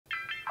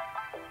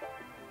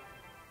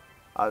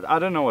I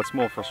don't know what's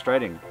more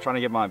frustrating, trying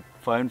to get my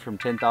phone from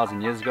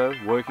 10,000 years ago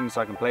working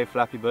so I can play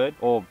Flappy Bird,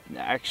 or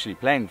actually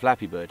playing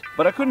Flappy Bird.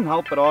 But I couldn't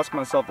help but ask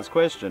myself this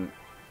question: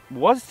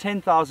 was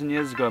 10,000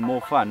 years ago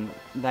more fun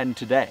than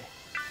today?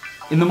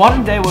 In the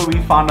modern day where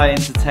we find our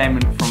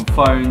entertainment from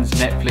phones,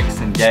 Netflix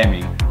and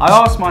gaming, I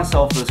asked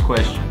myself this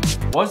question: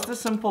 was the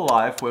simple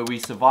life where we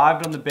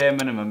survived on the bare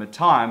minimum a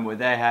time where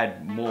they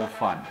had more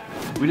fun?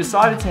 We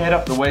decided to head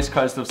up the west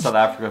coast of South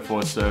Africa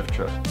for a surf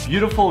trip.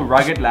 Beautiful,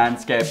 rugged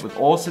landscape with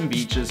awesome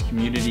beaches,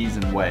 communities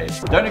and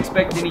waves. Don't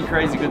expect any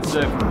crazy good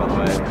surfing, by the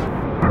way.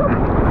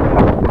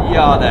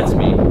 Yeah, that's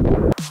me.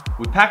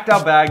 We packed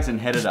our bags and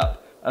headed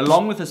up,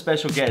 along with a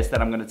special guest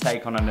that I'm going to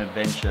take on an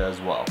adventure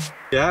as well.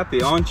 You're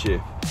happy, aren't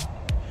you?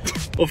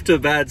 Off to a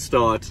bad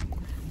start.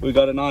 We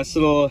got a nice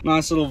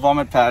little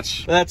vomit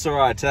patch. That's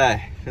alright, eh?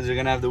 Because we're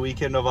gonna have the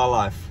weekend of our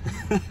life.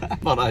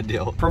 Not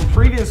ideal. From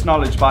previous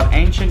knowledge about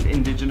ancient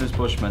indigenous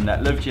bushmen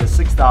that lived here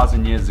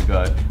 6,000 years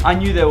ago, I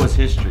knew there was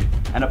history.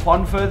 And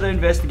upon further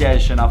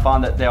investigation, I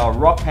found that there are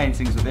rock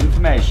paintings with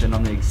information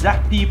on the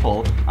exact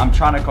people I'm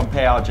trying to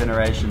compare our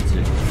generation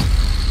to.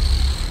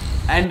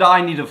 And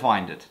I need to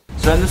find it.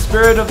 So in the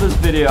spirit of this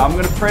video, I'm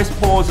gonna press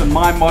pause on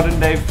my modern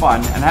day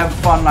fun and have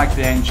fun like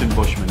the ancient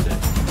bushmen did.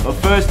 But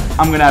first,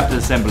 I'm gonna have to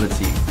assemble a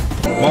team.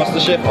 Master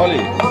Chef Ollie,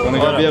 you wanna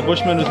go be a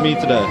bushman with me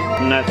today?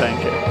 No,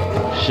 thank you.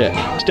 Shit.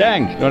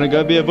 Stang, you wanna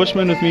go be a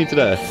bushman with me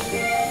today?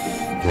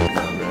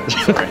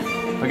 Sorry.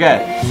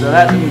 Okay, so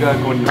that didn't go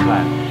according to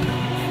plan.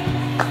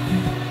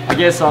 I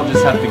guess I'll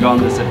just have to go on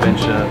this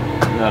adventure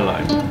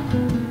alone.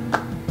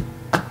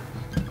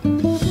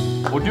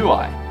 Or do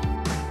I?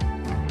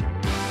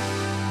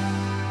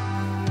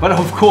 But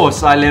of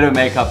course, I let her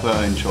make up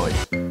her own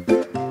choice.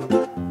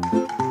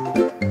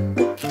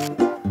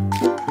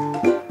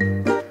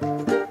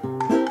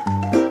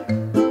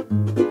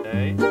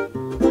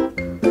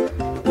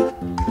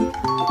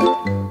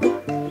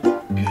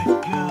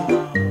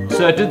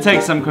 So it did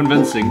take some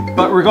convincing,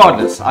 but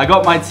regardless, I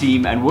got my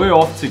team and we're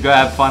off to go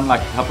have fun like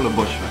a couple of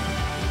bushmen.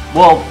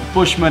 Well,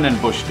 bushman and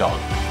bush dog.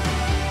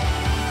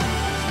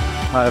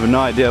 I have no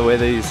idea where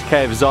these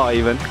caves are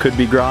even. Could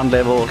be ground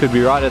level, could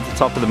be right at the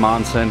top of the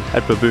mountain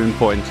at Baboon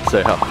Point.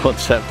 So I'll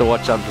just have to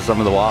watch out for some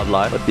of the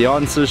wildlife. But the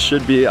answers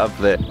should be up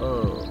there.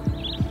 Oh.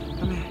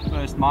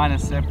 First minor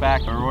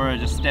setback, Aurora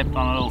just stepped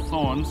on a little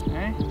thorns.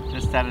 Eh?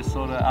 Just had to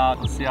sort it out.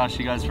 We'll see how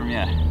she goes from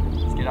here.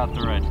 Let's get out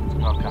the road.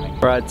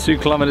 Alright, 2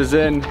 kilometers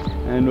in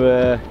and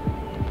we're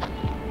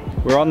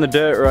on the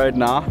dirt road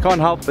now.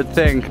 Can't help but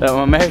think that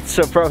my mates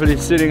are probably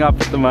sitting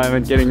up at the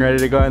moment getting ready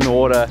to go in the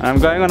water, and I'm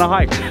going on a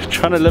hike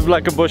trying to live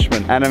like a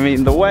bushman. And I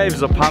mean, the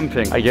waves are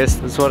pumping. I guess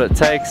that's what it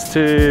takes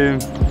to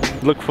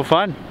look for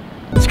fun.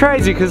 It's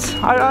crazy because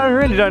I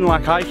really don't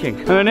like hiking,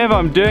 and whenever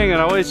I'm doing it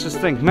I always just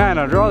think, man,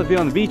 I'd rather be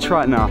on the beach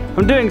right now.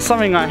 I'm doing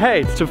something I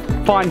hate to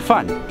find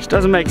fun, which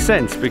doesn't make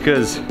sense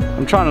because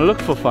I'm trying to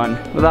look for fun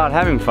without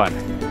having fun.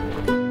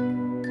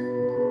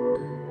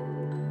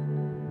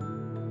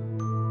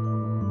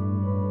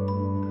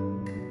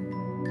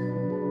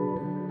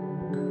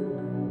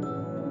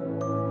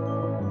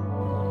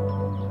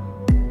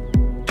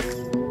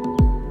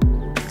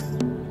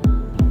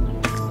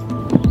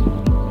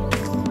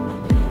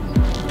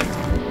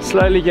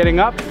 Slowly getting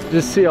up,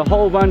 just see a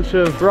whole bunch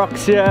of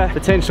rocks here,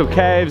 potential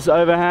caves,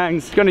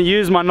 overhangs. Gonna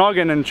use my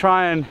noggin and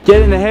try and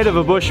get in the head of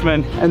a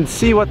bushman and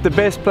see what the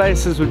best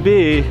places would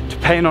be to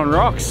paint on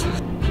rocks.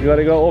 We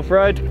gotta go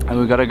off-road and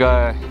we gotta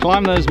go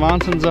climb those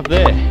mountains up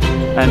there.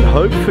 And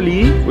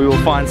hopefully we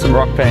will find some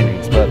rock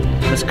paintings, but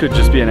this could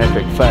just be an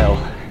epic fail.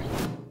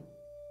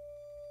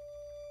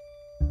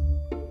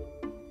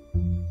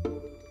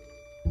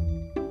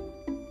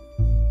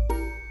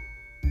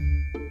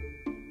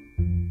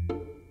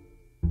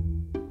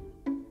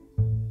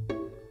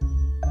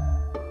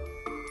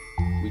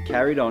 We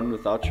carried on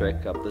with our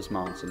trek up this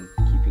mountain,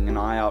 keeping an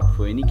eye out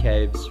for any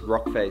caves,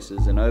 rock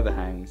faces and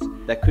overhangs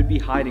that could be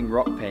hiding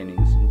rock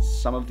paintings and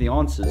some of the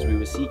answers we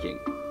were seeking.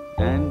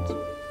 And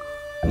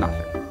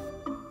nothing.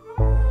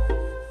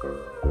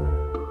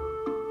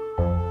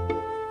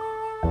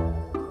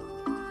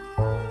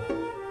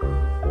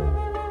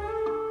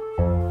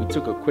 We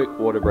took a quick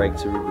water break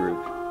to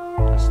regroup.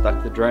 I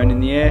stuck the drone in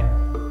the air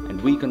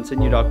and we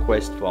continued our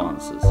quest for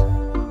answers.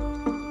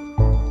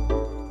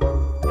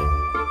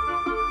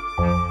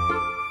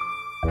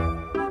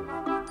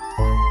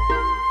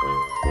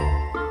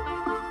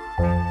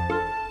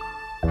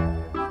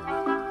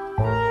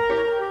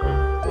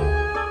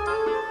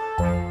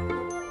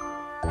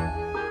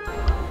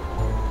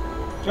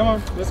 Come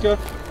on, let's go.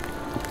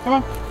 Come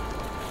on.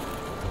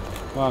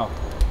 Wow.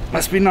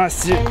 Must be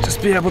nice to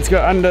just be able to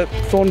go under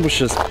thorn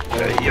bushes.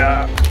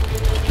 Yeah.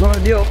 Not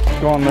ideal.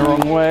 Gone the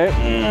wrong way.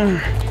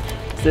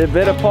 Is there a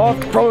better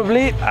path?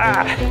 Probably.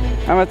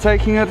 Am I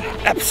taking it?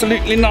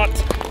 Absolutely not.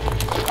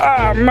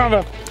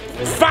 Mother.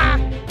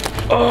 Fuck.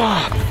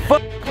 Oh,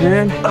 fuck,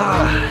 man.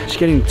 Just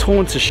getting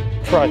torn to shit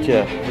right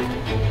here.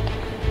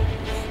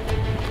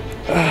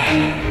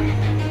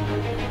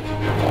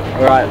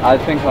 Alright, I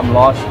think I'm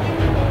lost.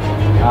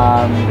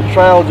 The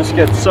trail just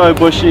gets so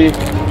bushy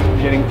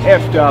getting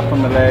effed up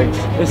on the legs.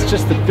 It's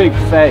just a big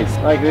face.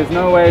 Like, there's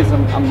no ways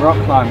I'm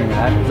rock climbing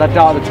that, because I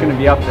doubt it's going to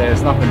be up there.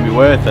 It's not going to be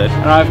worth it.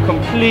 And I've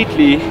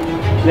completely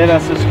led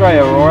us astray,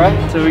 Aurora.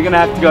 So we're going to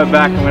have to go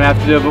back. I'm going to have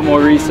to do a bit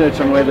more research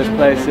on where this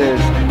place is,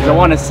 because I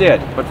want to see it.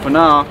 But for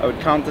now, I would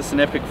count this an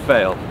epic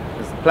fail.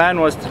 Because the plan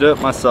was to do it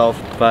myself,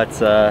 but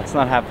it's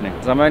not happening.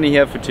 Because I'm only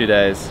here for 2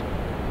 days,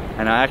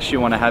 and I actually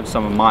want to have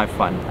some of my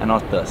fun, and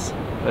not this.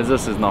 Because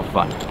this is not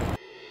fun.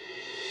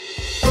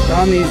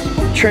 Down these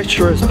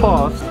treacherous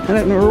paths, and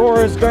then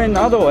Aurora's going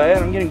the other way,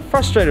 and I'm getting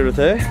frustrated with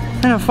her,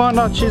 and I find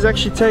out she's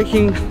actually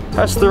taking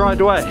us the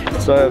right way.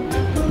 So,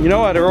 you know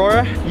what,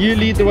 Aurora? You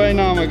lead the way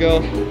now, my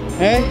girl.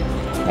 Hey?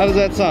 How does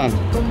that sound?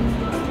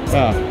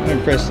 Oh, not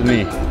impressed with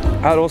me.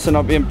 I'd also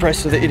not be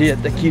impressed with the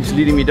idiot that keeps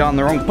leading me down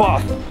the wrong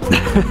path.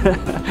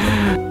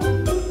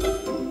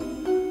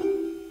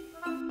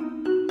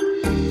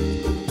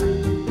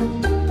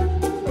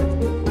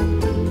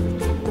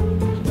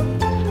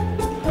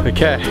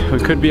 Okay, we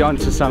could be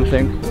onto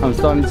something. I'm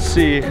starting to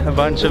see a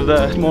bunch of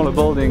the smaller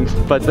buildings,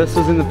 but this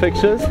was in the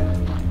pictures.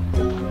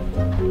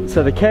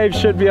 So the cave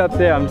should be up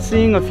there. I'm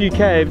seeing a few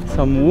caves,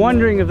 so I'm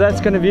wondering if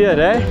that's gonna be it,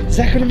 eh? Is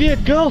that gonna be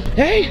it, girl?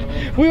 Hey,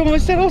 we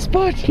almost at our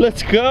spot.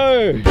 Let's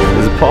go.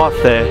 There's a path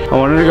there. I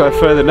wanted to go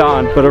further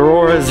down, but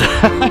Aurora's,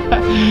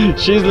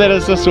 she's led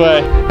us this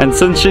way. And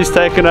since she's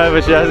taken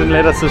over, she hasn't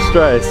led us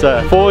astray.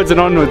 So forwards and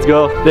onwards,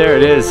 girl. There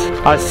it is.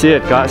 I see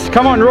it, guys.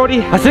 Come on, Roddy.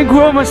 I think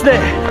we're almost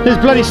there. There's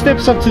bloody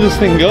steps up to this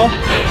thing, girl.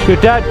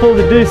 Your dad pulled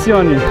a doozy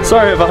on you.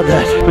 Sorry about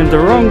that. Went the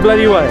wrong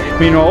bloody way.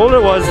 Meanwhile, all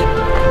it was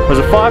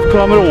a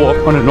 5-kilometer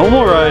walk on a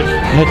normal road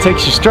that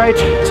takes you straight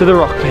to the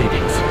rock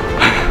paintings.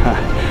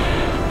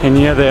 And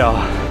here they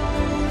are.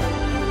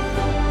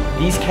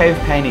 These cave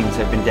paintings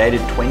have been dated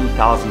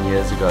 20,000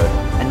 years ago,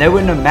 and they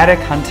were nomadic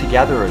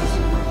hunter-gatherers.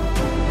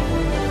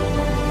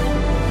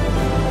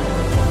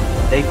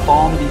 They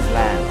farmed these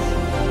lands.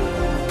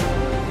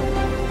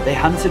 They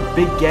hunted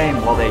big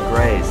game while they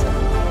grazed.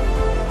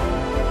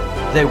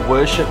 They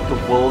worshipped the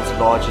world's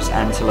largest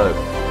antelope,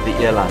 the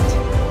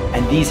eland.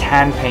 And these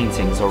hand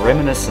paintings are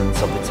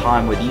reminiscents of the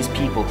time where these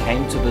people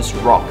came to this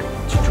rock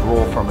to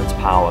draw from its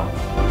power.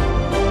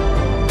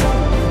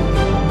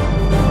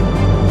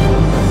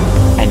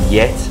 And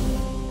yet,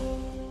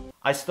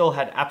 I still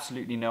had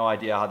absolutely no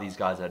idea how these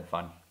guys had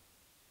fun.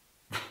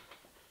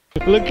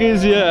 Look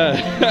who's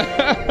here!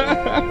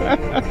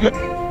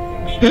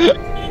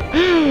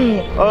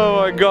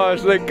 Oh my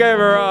gosh, they came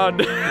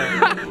around.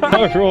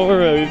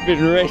 Aurora, we've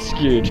been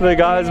rescued. The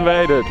guys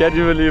made it. Can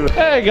you believe it?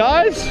 Hey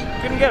guys!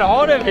 Couldn't get a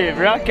hold of him,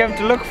 bro. I came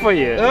to look for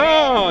you.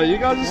 Oh, you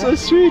guys are so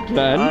sweet,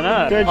 man. I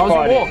know. How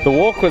was the walk? The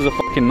walk was a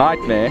fucking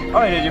nightmare.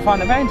 Oh, did you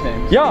find the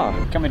paintings?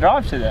 Yeah. Can we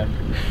drive to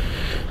them?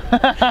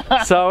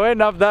 So I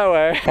went up that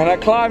way and I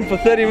climbed for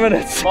 30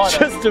 minutes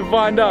just to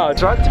find out.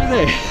 It's right through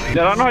there. Did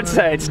I not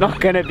say it's not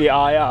gonna be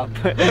eye up?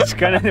 It's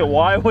gonna.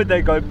 Why would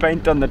they go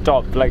paint on the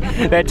top? Like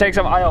they take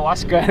some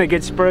ayahuasca and they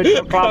get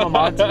spiritual, climb a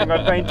mountain and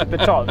go paint at the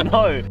top.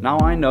 No. Now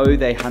I know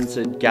they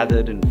hunted,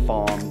 gathered and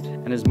farmed,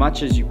 and as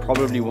much as you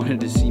probably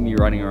wanted to see me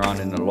running around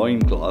in a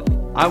loincloth,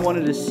 I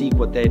wanted to seek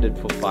what they did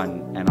for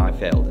fun, and I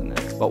failed in that.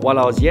 But what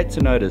I was yet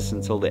to notice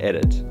until the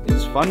edit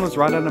is fun was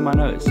right under my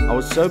nose. I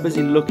was so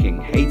busy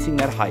looking, hating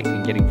that hike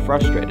and getting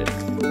frustrated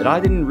that I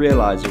didn't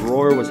realize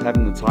Aurora was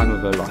having the time of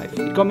her life.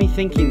 It got me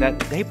thinking that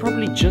they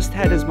probably just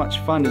had as much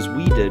fun as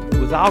we did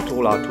without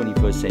all our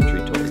 21st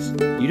century toys.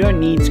 You don't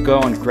need to go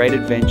on great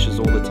adventures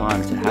all the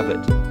time to have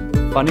it.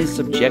 Fun is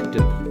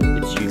subjective,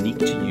 it's unique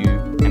to you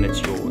and it's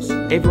yours.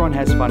 Everyone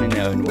has fun in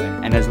their own way,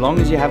 and as long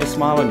as you have a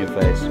smile on your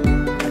face,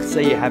 I'd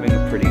say you're having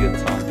a pretty good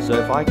time. So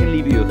if I can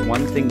leave you with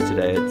one thing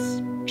today, it's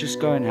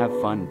just go and have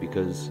fun,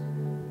 because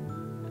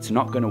it's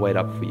not going to wait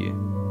up for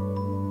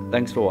you.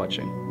 Thanks for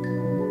watching.